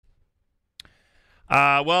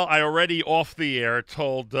Well, I already off the air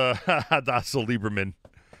told Hadassah Lieberman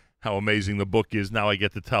how amazing the book is. Now I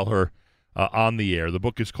get to tell her on the air. The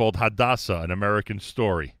book is called Hadassah, An American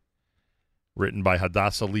Story, written by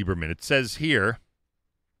Hadassah Lieberman. It says here,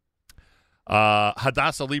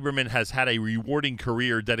 Hadassah Lieberman has had a rewarding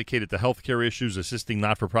career dedicated to healthcare issues, assisting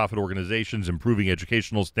not-for-profit organizations, improving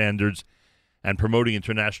educational standards, and promoting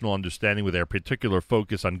international understanding with a particular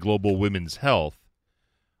focus on global women's health.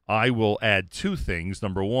 I will add two things.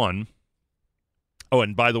 Number one,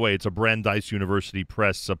 and by the way, it's a Brandeis University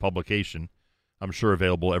Press publication. I'm sure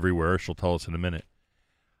available everywhere. She'll tell us in a minute.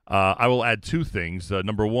 I will add two things.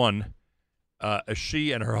 Number one,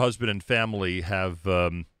 she and her husband and family have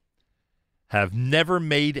never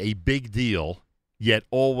made a big deal, yet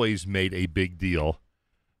always made a big deal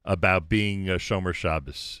about being Shomer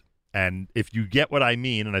Shabbos. And if you get what I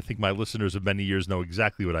mean, and I think my listeners of many years know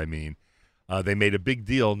exactly what I mean, they made a big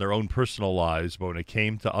deal in their own personal lives, but when it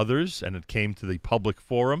came to others and it came to the public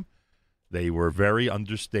forum, they were very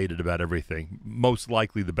understated about everything. Most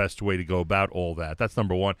likely the best way to go about all that. That's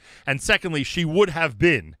number one. And secondly, she would have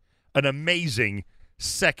been an amazing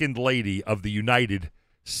second lady of the United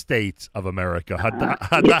States of America.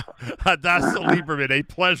 Hadassah Lieberman, a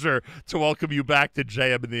pleasure to welcome you back to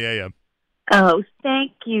JM in the AM. Oh,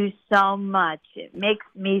 thank you so much. It makes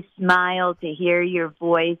me smile to hear your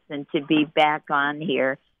voice and to be back on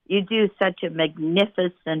here. You do such a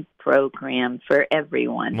magnificent program for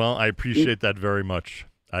everyone. Well, I appreciate that very much.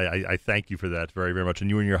 I thank you for that very, very much. And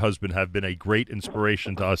you and your husband have been a great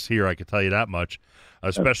inspiration to us here, I can tell you that much,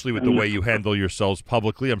 especially with the way you handle yourselves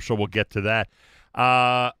publicly. I'm sure we'll get to that.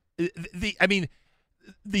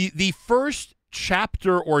 The first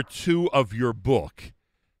chapter or two of your book,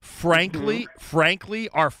 frankly,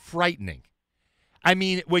 are frightening. I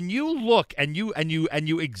mean, when you look and you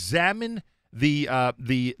examine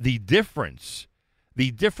the difference,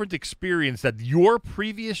 the different experience that your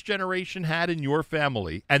previous generation had in your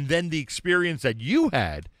family, and then the experience that you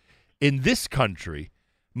had in this country,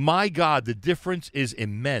 my God, the difference is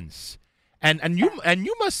immense. And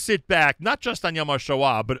you must sit back, not just on Yom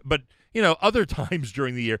HaShoah, but other times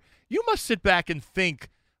during the year, you must sit back and think,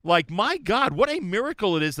 like, my God, what a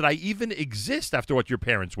miracle it is that I even exist after what your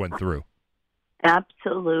parents went through.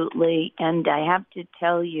 Absolutely. And I have to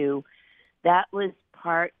tell you, that was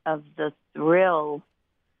part of the thrill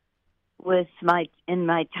in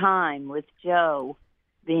my time with Joe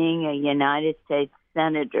being a United States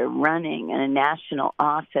Senator running in a national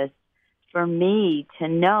office. For me to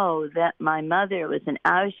know that my mother was in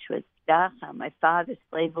Auschwitz, Dachau, my father's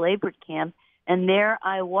slave labor camp, and there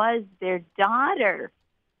I was, their daughter,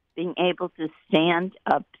 being able to stand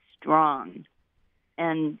up strong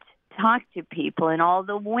and talk to people, and all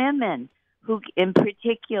the women who, in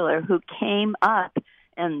particular, who came up,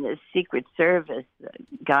 and the Secret Service, the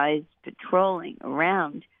guys patrolling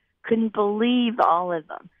around, couldn't believe all of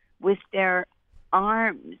them with their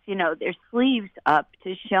arms, their sleeves up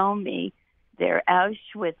to show me their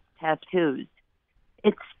Auschwitz tattoos.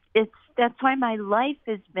 That's why my life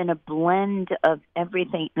has been a blend of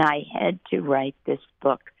everything, and I had to write this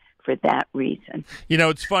book for that reason.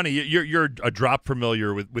 It's funny. You're a drop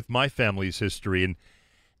familiar with my family's history, and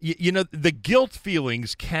the guilt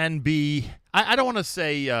feelings can be. I don't want to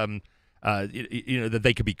say that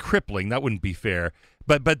they could be crippling. That wouldn't be fair.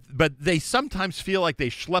 But they sometimes feel like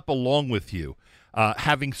they schlep along with you,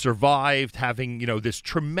 having survived, having this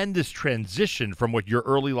tremendous transition from what your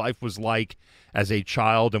early life was like as a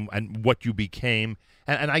child and what you became.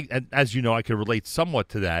 And as you know, I could relate somewhat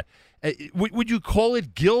to that. Would you call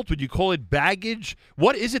it guilt? Would you call it baggage?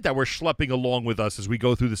 What is it that we're schlepping along with us as we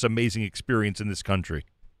go through this amazing experience in this country?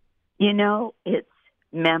 It's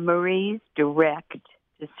memories direct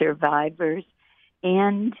to survivors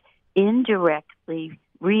and indirectly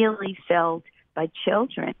really felt by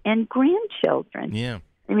children and grandchildren. Yeah.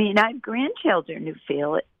 I have grandchildren who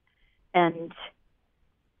feel it. And,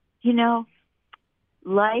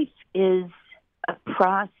 life is a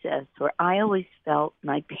process where I always felt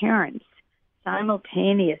my parents,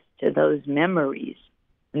 simultaneous to those memories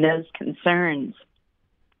and those concerns,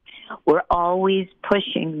 were always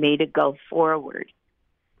pushing me to go forward,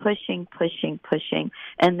 pushing,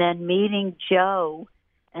 and then meeting Joe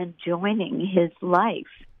and joining his life.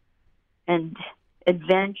 And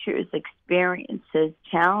adventures, experiences,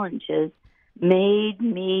 challenges made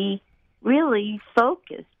me really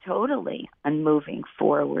focus totally on moving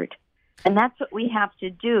forward. And that's what we have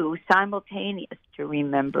to do, simultaneous to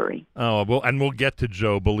remembering. Oh, well, and we'll get to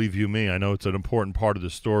Joe, believe you me. I know it's an important part of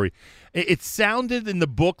the story. It sounded in the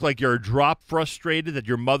book like you're a drop frustrated that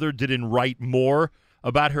your mother didn't write more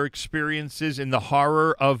about her experiences in the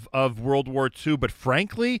horror of World War II. But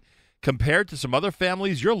frankly, compared to some other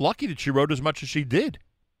families, you're lucky that she wrote as much as she did.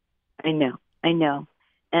 I know.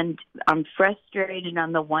 And I'm frustrated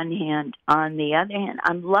on the one hand. On the other hand,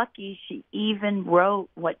 I'm lucky she even wrote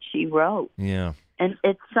what she wrote. Yeah. And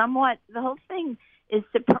it's somewhat, the whole thing is,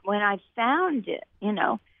 when I found it, and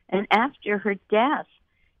after her death,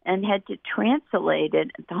 and had to translate it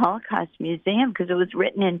at the Holocaust Museum because it was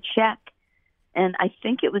written in Czech. And I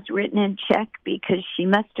think it was written in Czech because she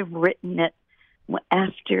must have written it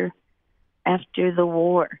after the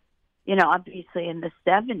war. Obviously in the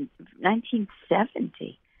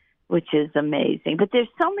 1970, which is amazing. But there's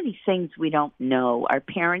so many things we don't know. Our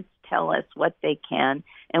parents tell us what they can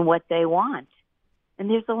and what they want. And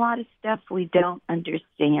there's a lot of stuff we don't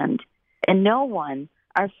understand. And no one,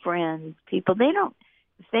 our friends, people,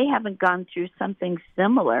 if they haven't gone through something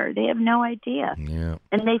similar, they have no idea. Yeah.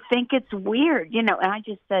 And they think it's weird, and I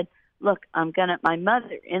just said, look, my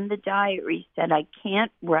mother in the diary said, I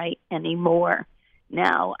can't write anymore.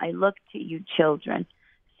 Now I look to you children.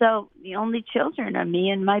 So the only children are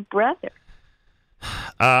me and my brother.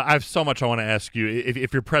 I have so much I want to ask you.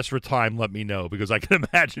 If you're pressed for time, let me know, because I can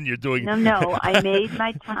imagine you're doing... No, I made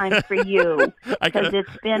my time for you because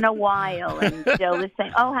it's been a while, and Joe was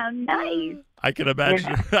saying, oh, how nice. I can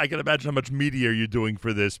imagine. I can imagine how much media you're doing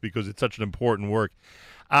for this, because it's such an important work.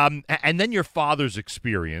 And then your father's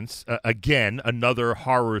experience, again, another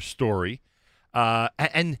horror story,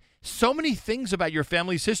 and so many things about your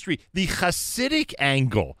family's history. The Hasidic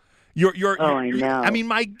angle. I know. I mean,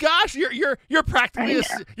 my gosh, you're practically a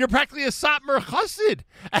Satmar Chassid.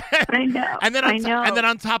 I know. And then I know. And then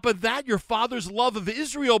on top of that, your father's love of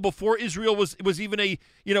Israel before Israel was even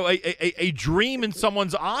a dream in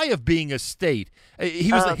someone's eye of being a state.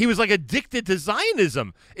 He was like addicted to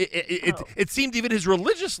Zionism. It seemed even his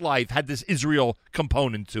religious life had this Israel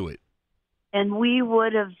component to it. And we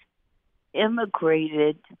would have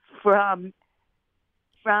immigrated from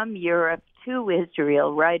Europe to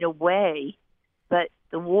Israel right away, but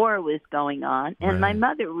the war was going on, and my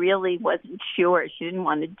mother really wasn't sure. She didn't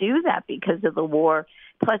want to do that because of the war.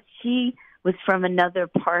 Plus, she was from another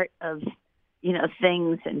part of,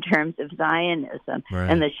 things in terms of Zionism,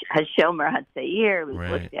 and the Hashomer HaTzair was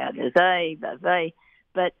looked at as a.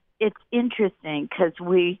 But it's interesting because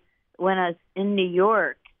when I was in New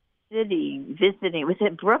York City visiting, it was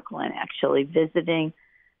in Brooklyn actually, visiting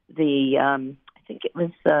the I think it was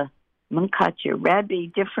the Munkacher Rebbe,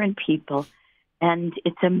 different people. And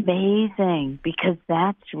it's amazing because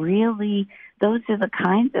those are the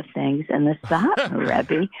kinds of things in the Satmar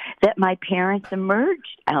Rebbe that my parents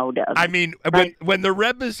emerged out of. I mean, when the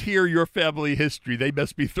Rebbes hear your family history, they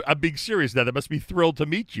must be, I'm being serious now, they must be thrilled to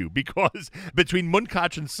meet you, because between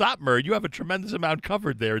Munkach and Satmar, you have a tremendous amount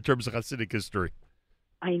covered there in terms of Hasidic history.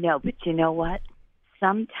 I know, but you know what?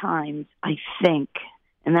 Sometimes I think,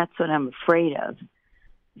 and that's what I'm afraid of,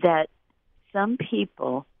 that some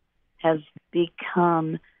people have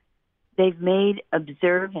they've made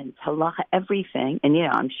observance, halacha, everything, and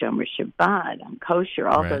I'm Shomer Shabbat, I'm kosher,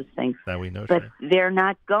 all those things. That we know, but they're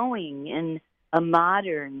not going in a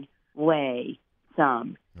modern way,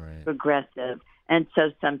 some progressive. And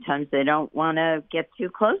so sometimes they don't want to get too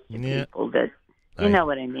close to people that, you know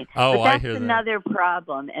what I mean. Oh, but that's I hear another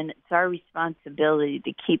problem, and it's our responsibility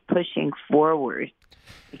to keep pushing forward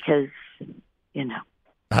because,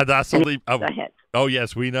 Hadassah Go ahead. Oh,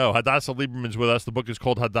 yes, we know. Hadassah Lieberman's with us. The book is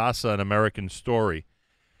called Hadassah, An American Story.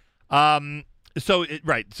 So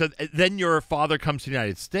then your father comes to the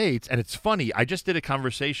United States, and it's funny. I just did a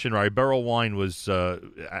conversation. Beryl Wine was,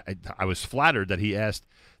 I was flattered that he asked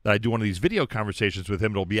that I do one of these video conversations with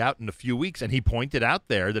him. It'll be out in a few weeks, and he pointed out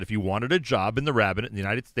there that if you wanted a job in the rabbinate in the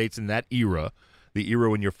United States in that era, the era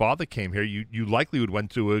when your father came here, you likely would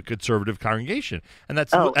went to a conservative congregation, and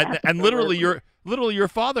that's and literally your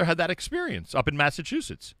father had that experience up in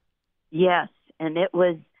Massachusetts. Yes, and it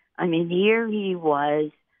was. I mean, here he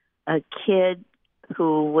was, a kid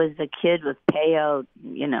who was a kid with payout.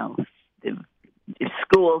 The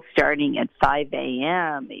school starting at 5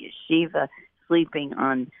 a.m. The yeshiva, sleeping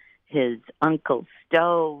on his uncle's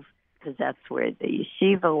stove because that's where the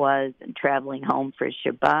yeshiva was, and traveling home for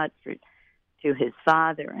Shabbat to his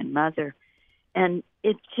father and mother. And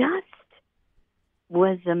it just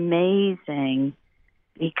was amazing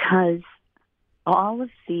because all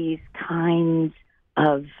of these kinds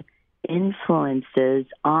of influences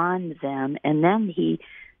on them, and then he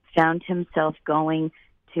found himself going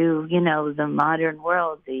to, the modern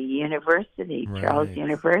world, the university, Charles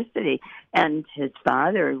University, and his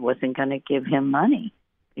father wasn't going to give him money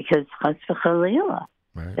because chas v'chalila.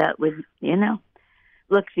 That was,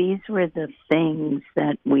 look, these were the things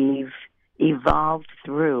that we've evolved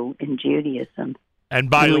through in Judaism. And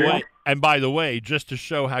by the way, just to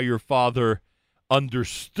show how your father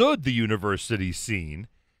understood the university scene,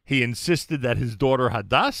 he insisted that his daughter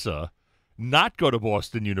Hadassah not go to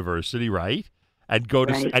Boston University, right? And go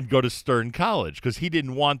to Stern College, because he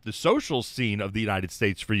didn't want the social scene of the United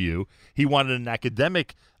States for you. He wanted an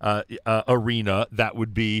academic arena that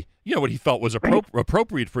would be, what he felt was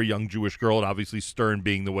appropriate for a young Jewish girl, and obviously Stern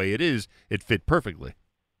being the way it is, it fit perfectly.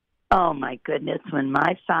 Oh, my goodness. When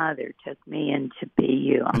my father took me into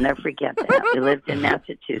BU, I'll never forget that. We lived in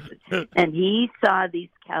Massachusetts. And he saw these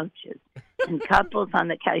couches and couples on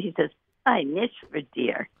the couch. He says, I niche for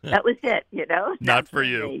dear. That was it, Not for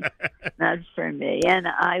you. Not for me. And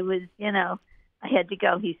I was, I had to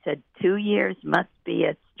go. He said, 2 years must be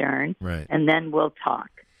at Stern, right, and then we'll talk.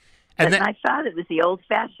 And my father was the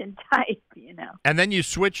old-fashioned type, And then you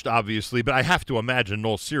switched, obviously, but I have to imagine, in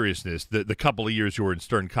all seriousness, the couple of years you were in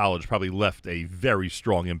Stern College probably left a very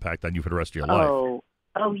strong impact on you for the rest of your life.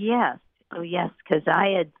 Oh, yes. Because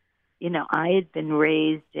I had been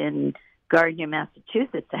raised in Gardner,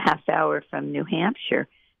 Massachusetts, a half hour from New Hampshire,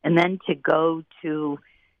 and then to go to,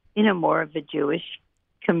 more of a Jewish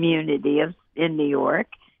community in New York,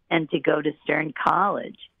 and to go to Stern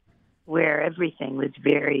College, where everything was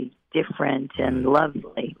very different and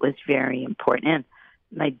lovely, was very important. And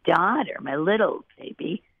my daughter, my little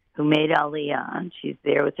baby, who made Aliyah, she's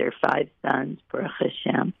there with her 5 sons, Baruch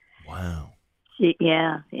Hashem. Wow.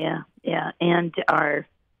 Yeah. And our,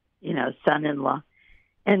 son-in-law.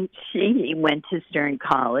 And she went to Stern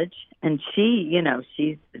College, and she's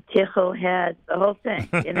the tichel head, the whole thing,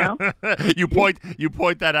 You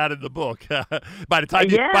point that out in the book. By the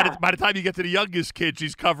time you get to the youngest kid,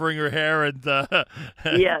 she's covering her hair and.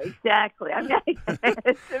 Yeah, exactly. I mean,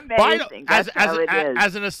 it's amazing.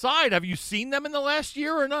 As an aside, have you seen them in the last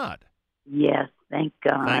year or not? Yes, thank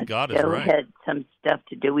God. Thank God, Joe right. had some stuff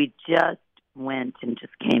to do. We just went and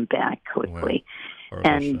just came back quickly,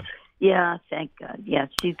 and. Yeah, thank God. Yeah,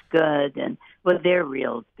 she's good, and they're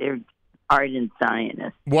ardent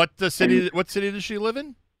Zionists. What city does she live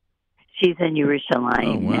in? She's in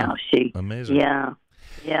Yerushalayim now. Amazing. Yeah.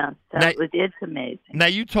 It's amazing. Now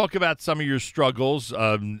you talk about some of your struggles.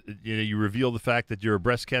 You reveal the fact that you're a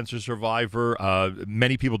breast cancer survivor.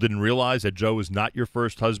 Many people didn't realize that Joe was not your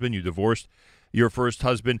first husband. You divorced your first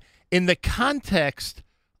husband in the context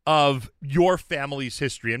of your family's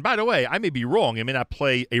history. And by the way, I may be wrong. I may not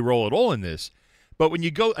play a role at all in this. But when you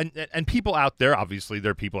go, and people out there, obviously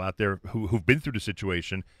there are people out there who've been through the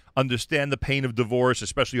situation, understand the pain of divorce,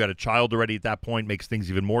 especially you had a child already at that point, makes things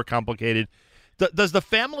even more complicated. Does the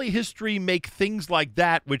family history make things like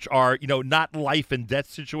that, which are, not life and death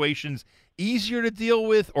situations, easier to deal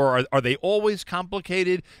with, or are they always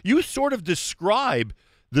complicated? You sort of describe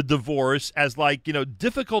the divorce as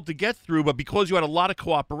difficult to get through, but because you had a lot of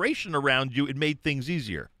cooperation around you, it made things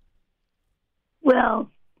easier. Well,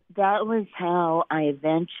 that was how I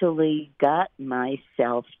eventually got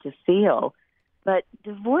myself to feel. But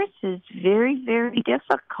divorce is very, very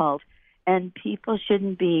difficult, and people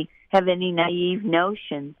shouldn't have any naive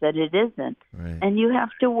notions that it isn't. Right. And you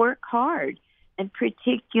have to work hard, and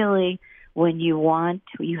particularly when you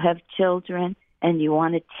have children and you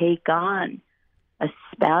want to take on a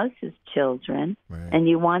spouse's children, right, and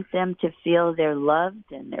you want them to feel they're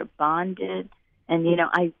loved and they're bonded. And,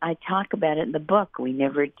 I talk about it in the book. We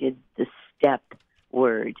never did the step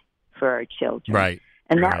word for our children. Right.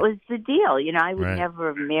 And that was the deal. I would right. never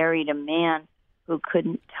have married a man who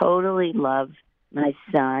couldn't totally love my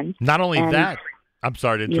son. Not only that, I'm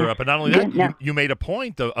sorry to interrupt, but not only that, no. you made a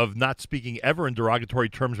point of not speaking ever in derogatory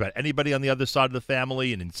terms about anybody on the other side of the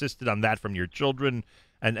family and insisted on that from your children.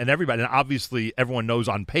 And everybody, and obviously everyone knows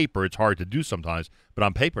on paper it's hard to do sometimes, but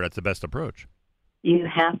on paper that's the best approach. You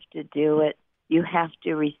have to do it. You have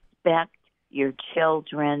to respect your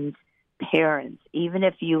children's parents, even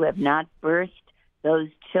if you have not birthed those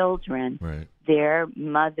children. Right. Their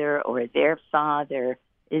mother or their father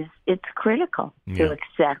it's critical to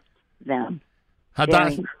accept them.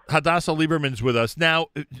 Hadassah Lieberman's with us. Now,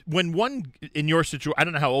 when one in your situation, I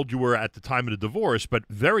don't know how old you were at the time of the divorce, but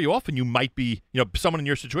very often you might be, someone in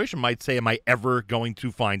your situation might say, am I ever going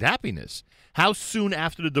to find happiness? How soon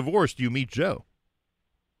after the divorce do you meet Joe?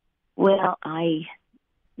 Well, I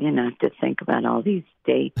have to think about all these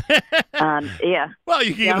dates. Yeah. Well,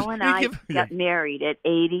 Joe and I got married at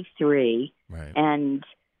 83, right, and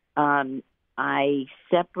I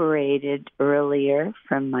separated earlier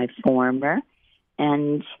from my former.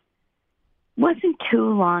 And wasn't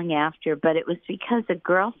too long after, but it was because a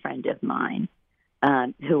girlfriend of mine,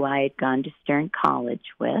 who I had gone to Stern College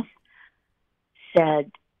with,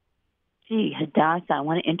 said, gee, Hadassah, I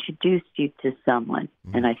want to introduce you to someone.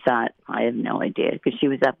 And I thought, I have no idea, because she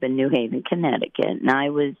was up in New Haven, Connecticut, and I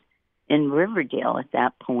was in Riverdale at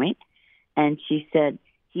that point. And she said,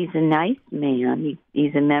 he's a nice man.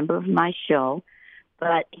 He's a member of my show,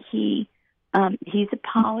 but he's a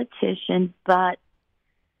politician, but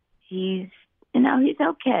he's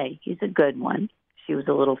okay. He's a good one. She was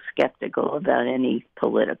a little skeptical about any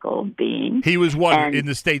political being. He was in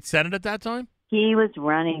the state Senate at that time? He was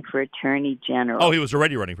running for Attorney General. Oh, he was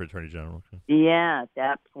already running for Attorney General. Okay. Yeah, at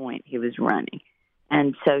that point he was running.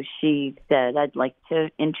 And so she said, I'd like to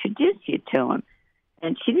introduce you to him.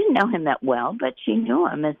 And she didn't know him that well, but she knew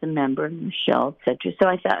him as a member of the show, et cetera. So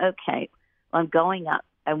I thought, okay, well, I'm going up.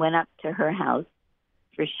 I went up to her house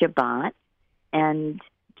for Shabbat, and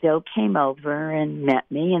Joe came over and met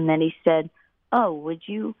me. And then he said, oh, would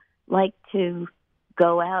you like to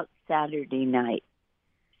go out Saturday night?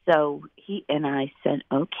 So I said,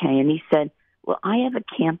 okay. And he said, well, I have a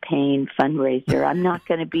campaign fundraiser. I'm not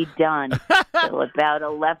going to be done till about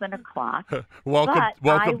 11 o'clock.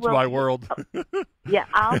 Welcome to my world. Yeah,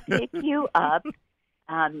 I'll pick you up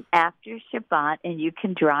after Shabbat, and you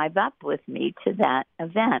can drive up with me to that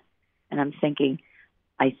event. And I'm thinking,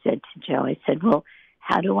 I said to Joe, I said, well,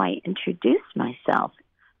 how do I introduce myself?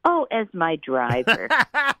 Oh, as my driver.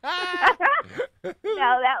 No,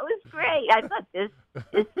 that was great. I thought this,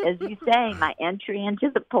 as you say, my entry into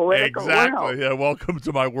the political world. Exactly. Yeah, welcome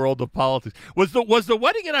to my world of politics. Was the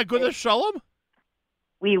wedding in Agudath Shalom?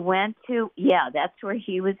 We went to, that's where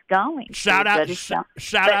he was going. Shout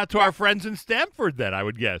out to our friends in Stamford then, I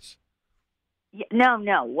would guess. No,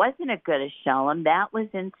 wasn't Agudath Shalom. That was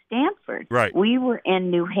in Stamford. Right. We were in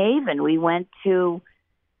New Haven. We went to,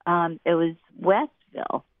 it was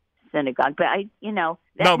Westville Synagogue, but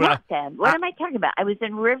what am I talking about? I was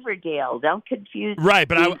in Riverdale. Don't confuse. Right,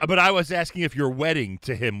 but I was asking if your wedding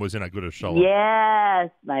to him was in Agudath Shalom.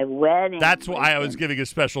 Yes, my wedding. That's why I was giving a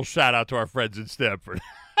special shout out to our friends in Stamford.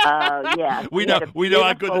 Oh yeah, we know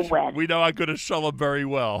Agudath Shalom very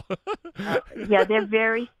well. Yeah, they're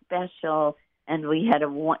very special, and we had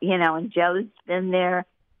and Joe's been there.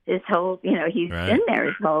 His whole, he's been there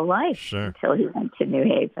his whole life until he went to New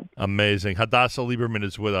Haven. Amazing. Hadassah Lieberman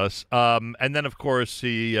is with us. And then, of course,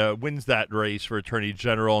 he wins that race for Attorney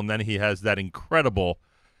General, and then he has that incredible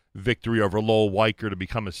victory over Lowell Weicker to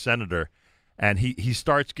become a senator. And he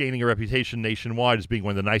starts gaining a reputation nationwide as being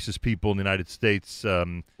one of the nicest people in the United States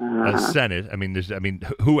Senate. I mean,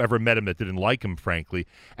 whoever met him that didn't like him, frankly.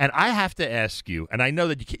 And I have to ask you, and I know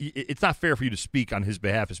that it's not fair for you to speak on his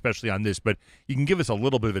behalf, especially on this, but you can give us a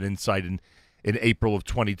little bit of an insight in April of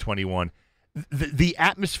 2021. The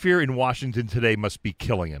atmosphere in Washington today must be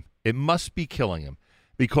killing him. It must be killing him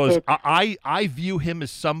because I view him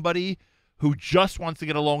as somebody who just wants to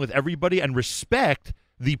get along with everybody and respect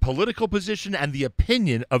the political position and the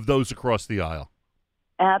opinion of those across the aisle.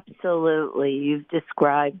 Absolutely. You've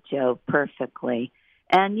described Joe perfectly.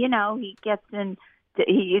 And, he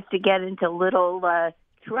used to get into little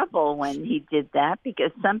trouble when he did that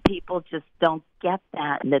because some people just don't get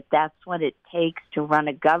that and that's what it takes to run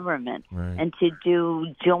a government and to do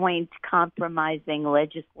joint compromising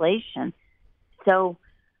legislation. So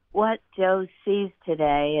what Joe sees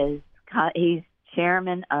today is he's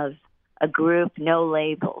chairman of a group, No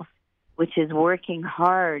Labels, which is working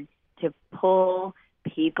hard to pull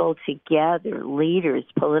people together, leaders,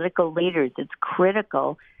 political leaders. It's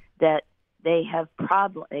critical that they have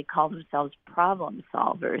they call themselves problem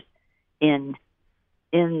solvers in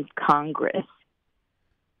Congress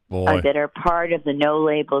that are part of the No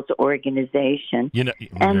Labels organization. Go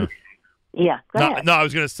ahead. No, I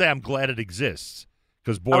was going to say I'm glad it exists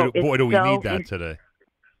because boy, do we need that today.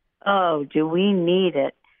 Oh, do we need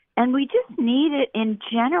it? And we just need it in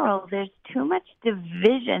general. There's too much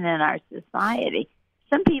division in our society.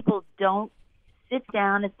 Some people don't sit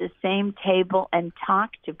down at the same table and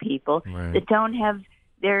talk to people that don't have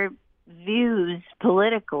their views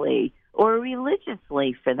politically or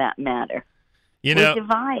religiously, for that matter. We're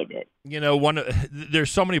divided.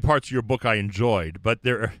 There's so many parts of your book I enjoyed, but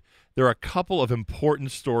there are a couple of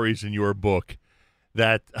important stories in your book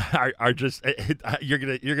that are just you're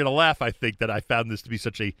gonna laugh. I think that I found this to be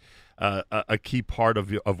such a key part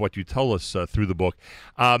of what you tell us through the book.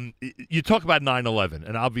 You talk about 9/11,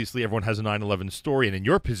 and obviously everyone has a 9/11 story. And in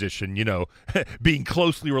your position, being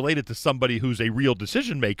closely related to somebody who's a real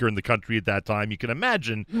decision maker in the country at that time, you can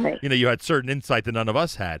imagine you had certain insight that none of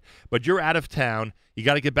us had. But you're out of town. You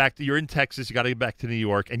got to get back you're in Texas. You got to get back to New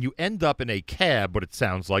York, and you end up in a cab. What it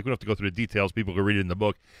sounds like. We don't have to go through the details. People can read it in the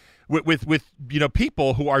book. with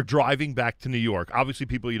people who are driving back to New York. Obviously,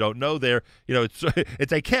 people you don't know there.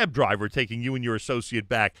 It's a cab driver taking you and your associate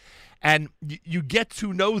back. And you get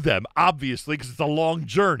to know them, obviously, because it's a long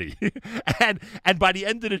journey. and by the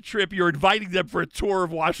end of the trip, you're inviting them for a tour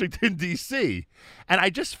of Washington, D.C. And I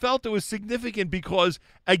just felt it was significant because,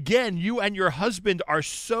 again, you and your husband are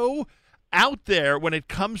so out there when it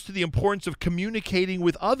comes to the importance of communicating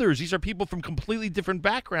with others. These are people from completely different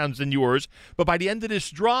backgrounds than yours, but by the end of this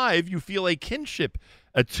drive, you feel a kinship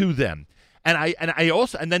to them. And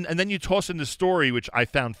then you toss in the story, which I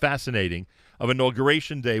found fascinating, of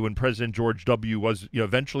Inauguration Day when President George W. was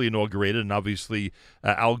eventually inaugurated, and obviously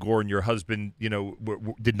Al Gore and your husband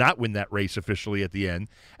did not win that race officially at the end.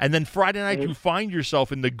 And then Friday night you find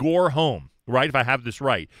yourself in the Gore home, right? If I have this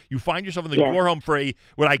right, you find yourself in the Gore home for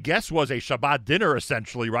what I guess was a Shabbat dinner,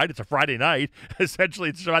 essentially, right? It's a Friday night, essentially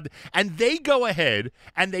it's Shabbat, and they go ahead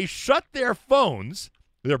and they shut their phones,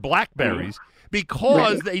 their BlackBerries.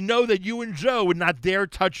 Because they know that you and Joe would not dare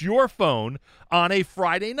touch your phone on a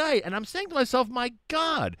Friday night. And I'm saying to myself, my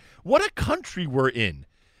God, what a country we're in.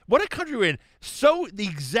 What a country we're in. So the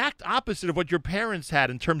exact opposite of what your parents had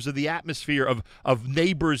in terms of the atmosphere of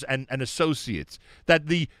neighbors and associates. That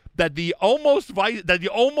the almost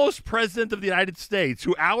president of the United States,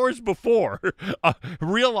 who hours before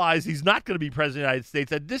realized he's not going to be president of the United States,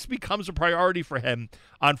 that this becomes a priority for him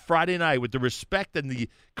on Friday night with the respect and the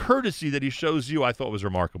courtesy that he shows you, I thought was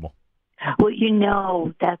remarkable.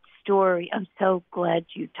 Well, that story, I'm so glad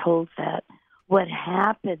you told that. What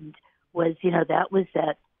happened was, that was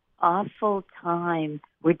that awful time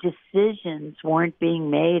where decisions weren't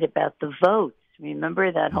being made about the votes.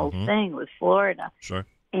 Remember that whole thing with Florida? Sure.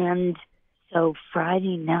 And so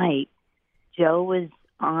Friday night, Joe was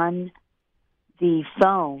on the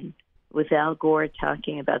phone with Al Gore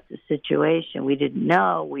talking about the situation. We didn't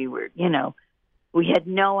know. We had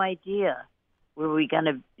no idea. Were we going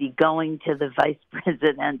to be going to the vice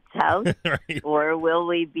president's house right. or will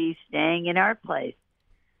we be staying in our place?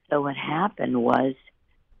 So what happened was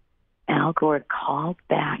Al Gore called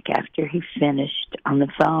back after he finished on the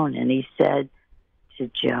phone and he said to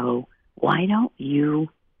Joe, "Why don't you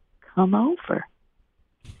come over?"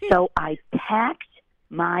 So I packed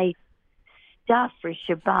my stuff for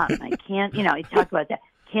Shabbat. I can't, I talk about that,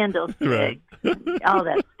 candlesticks, all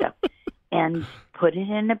that stuff, and put it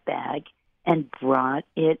in a bag and brought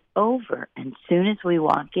it over. And as soon as we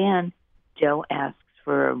walk in, Joe asks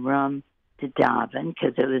for a room to daven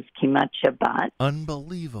because it was Kimat Shabbat.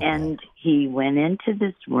 Unbelievable. And he went into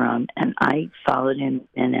this room, and I followed him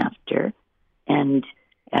in after. And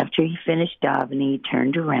after he finished davening, he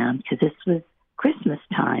turned around because this was Christmas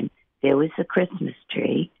time. There was a Christmas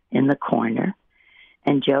tree in the corner.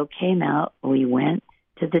 And Joe came out. We went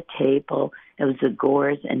to the table. It was the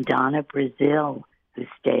Gores and Donna Brazil who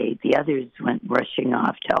stayed. The others went rushing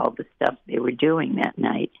off to all the stuff they were doing that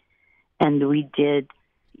night. And we did,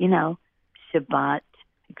 Shabbat,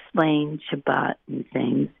 explained Shabbat and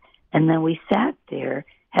things. And then we sat there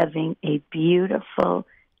having a beautiful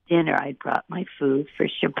dinner. I brought my food for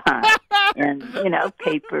Shabbat and,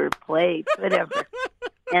 paper plates, whatever.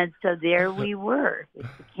 And so there we were with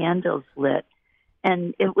the candles lit.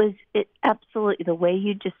 And it absolutely, the way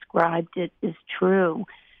you described it is true.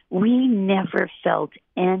 We never felt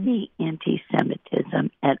any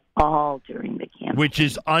anti-Semitism at all during the campaign. Which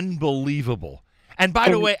is unbelievable. And by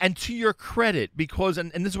the way, and to your credit, because,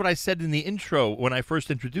 and this is what I said in the intro when I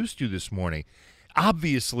first introduced you this morning,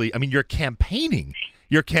 obviously, you're campaigning.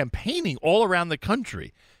 You're campaigning all around the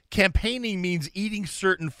country. Campaigning means eating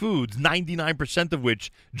certain foods, 99% of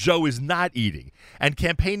which Joe is not eating. And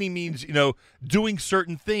campaigning means, doing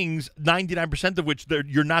certain things, 99% of which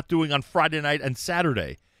you're not doing on Friday night and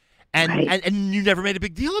Saturday. And, right. and you never made a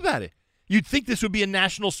big deal about it. You'd think this would be a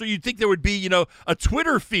national story. You'd think there would be, a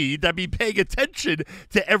Twitter feed that'd be paying attention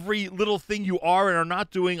to every little thing you are and are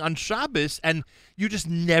not doing on Shabbos, and you just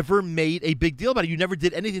never made a big deal about it. You never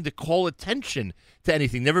did anything to call attention to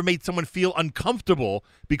anything. Never made someone feel uncomfortable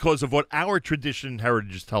because of what our tradition and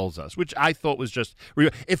heritage tells us, which I thought was just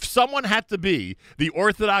real. If someone had to be the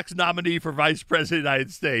Orthodox nominee for Vice President of the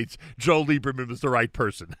United States, Joe Lieberman was the right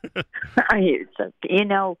person.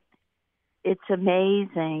 It's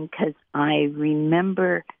amazing because I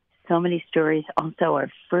remember so many stories. Also,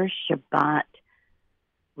 our first Shabbat,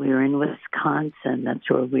 we were in Wisconsin. That's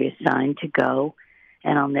where we were assigned to go.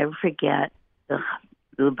 And I'll never forget, the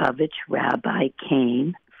Lubavitch rabbi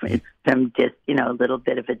came from just, a little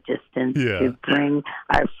bit of a distance to bring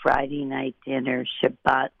our Friday night dinner,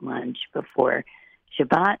 Shabbat lunch before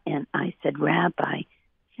Shabbat. And I said, "Rabbi,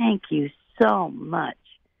 thank you so much.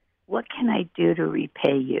 What can I do to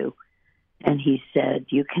repay you?" And he said,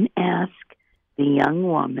 you can ask the young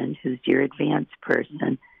woman who's your advance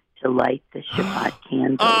person to light the Shabbat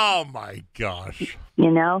candle. Oh, my gosh.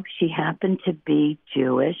 You know, she happened to be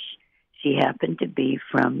Jewish. She happened to be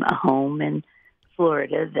from a home in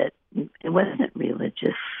Florida that it wasn't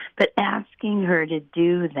religious. But asking her to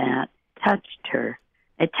do that touched her.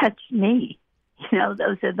 It touched me. You know,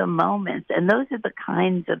 those are the moments. And those are the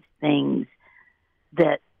kinds of things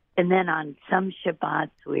that, and then on some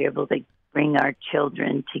Shabbats, we were able to bring our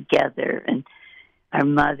children together and our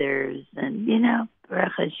mothers and, you know,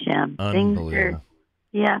 Baruch Hashem. Things are,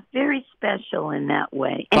 very special in that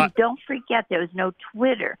way. And don't forget, there was no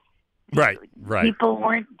Twitter. Right. People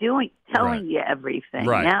weren't telling you everything.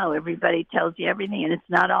 Right. Now everybody tells you everything, and it's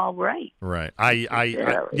not all right. Right.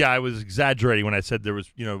 I was exaggerating when I said there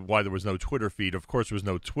was, you know, why there was no Twitter feed. Of course, there was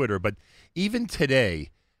no Twitter, but even today,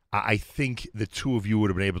 I think the two of you would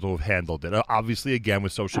have been able to have handled it. Obviously, again,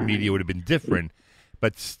 with social media, it would have been different,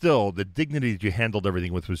 but still, the dignity that you handled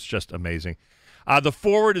everything with was just amazing. The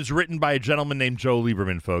foreword is written by a gentleman named Joe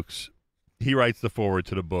Lieberman, folks. He writes the foreword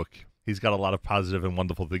to the book. He's got a lot of positive and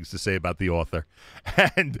wonderful things to say about the author.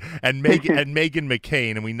 And Meghan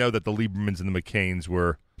McCain, and we know that the Liebermans and the McCains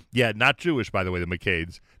were, not Jewish, by the way, the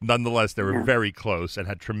McCains. Nonetheless, they were very close and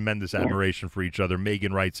had tremendous admiration for each other.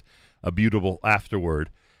 Meghan writes a beautiful afterword.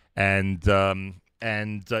 And I'm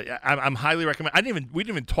highly recommend. We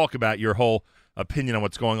didn't even talk about your whole opinion on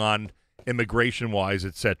what's going on immigration-wise,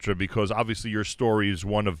 etc., because obviously your story is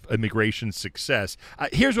one of immigration success.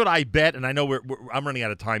 Here's what I bet, and I know I'm running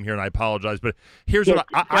out of time here, and I apologize, but here's what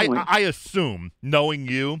I assume, knowing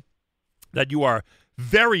you, that you are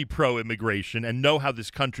very pro-immigration and know how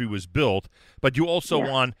this country was built, but you also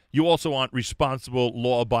want responsible,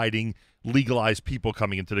 law-abiding, legalized people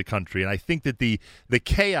coming into the country. And I think that the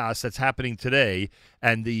chaos that's happening today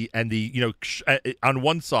and the on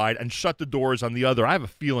one side and shut the doors on the other, I have a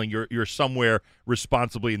feeling you're somewhere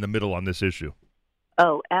responsibly in the middle on this issue.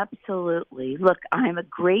 Oh, absolutely. Look, I'm a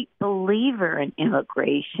great believer in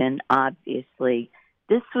immigration, obviously.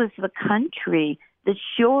 This was the country, the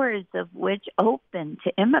shores of which opened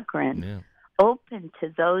to immigrants, open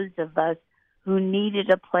to those of us who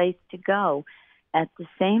needed a place to go. At the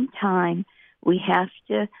same time, we have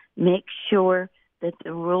to make sure that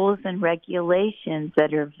the rules and regulations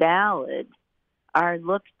that are valid are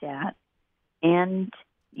looked at and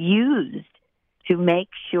used to make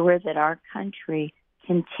sure that our country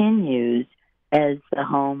continues as the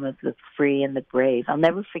home of the free and the brave. I'll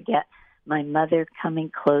never forget my mother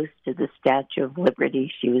coming close to the Statue of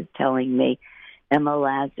Liberty. She was telling me Emma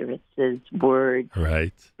Lazarus's words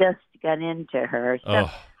just got into her. So,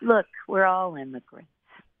 look, we're all immigrants.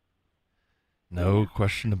 No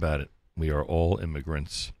question about it. We are all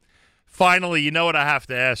immigrants. Finally, you know what I have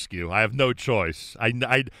to ask you? I have no choice. And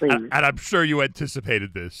I'm sure you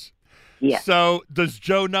anticipated this. Yeah. So does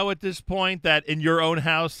Joe know at this point that in your own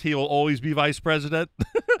house he will always be vice president?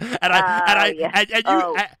 I don't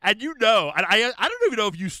even know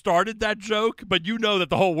if you started that joke, but you know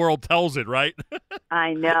that the whole world tells it, right?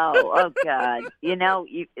 I know. Oh God. You know,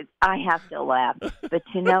 I have to laugh, but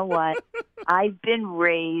you know what? I've been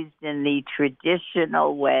raised in the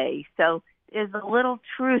traditional way, so there's a little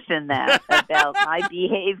truth in that about my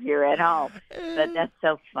behavior at home. But that's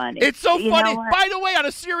so funny. It's so funny. By the way, on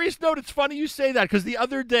a serious note, it's funny you say that because the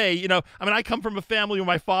other day, I come from a family where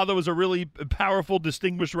my father was a really powerful,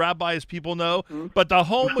 distinguished rabbi, as people know, but the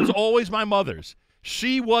home was always my mother's.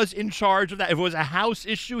 She was in charge of that. If it was a house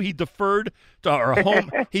issue, he deferred to her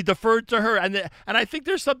home. He deferred to her, and I think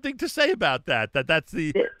there's something to say about that. That's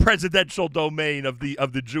the presidential domain of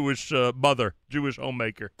the Jewish mother, Jewish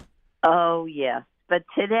homemaker. Oh, yes. But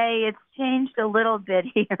today it's changed a little bit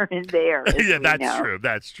here and there. Yeah, that's true.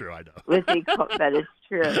 That's true. I know. But it's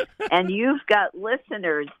true. And you've got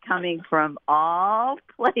listeners coming from all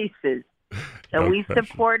places. So we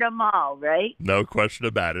support them all, right? No question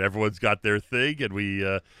about it. Everyone's got their thing, and we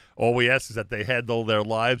all we ask is that they handle their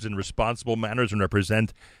lives in responsible manners and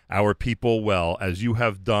represent our people well, as you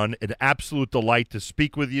have done. An absolute delight to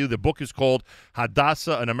speak with you. The book is called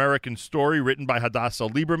Hadassah, An American Story, written by Hadassah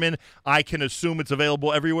Lieberman. I can assume it's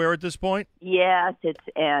available everywhere at this point? Yes,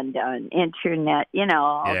 and on internet,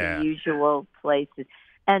 all the usual places.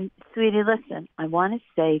 And, sweetie, listen, I want to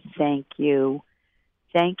say thank you.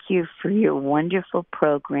 Thank you for your wonderful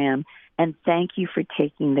program, and thank you for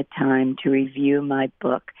taking the time to review my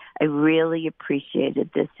book. I really appreciated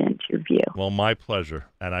this interview. Well, my pleasure.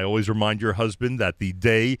 And I always remind your husband that the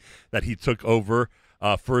day that he took over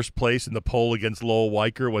first place in the poll against Lowell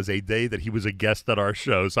Weicker was a day that he was a guest at our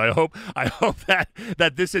show. So I hope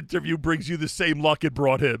that this interview brings you the same luck it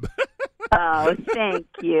brought him. Oh, thank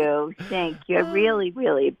you. Thank you. I really,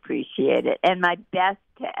 really appreciate it. And my best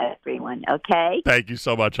to everyone, okay? Thank you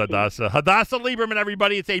so much, Hadassah. Hadassah Lieberman,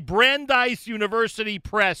 everybody. It's a Brandeis University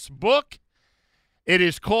Press book. It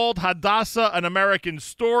is called Hadassah, An American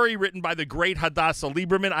Story, written by the great Hadassah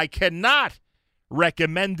Lieberman. I cannot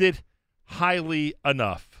recommend it highly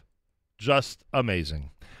enough. Just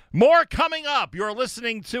amazing. More coming up. You're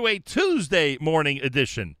listening to a Tuesday morning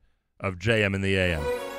edition of JM in the AM.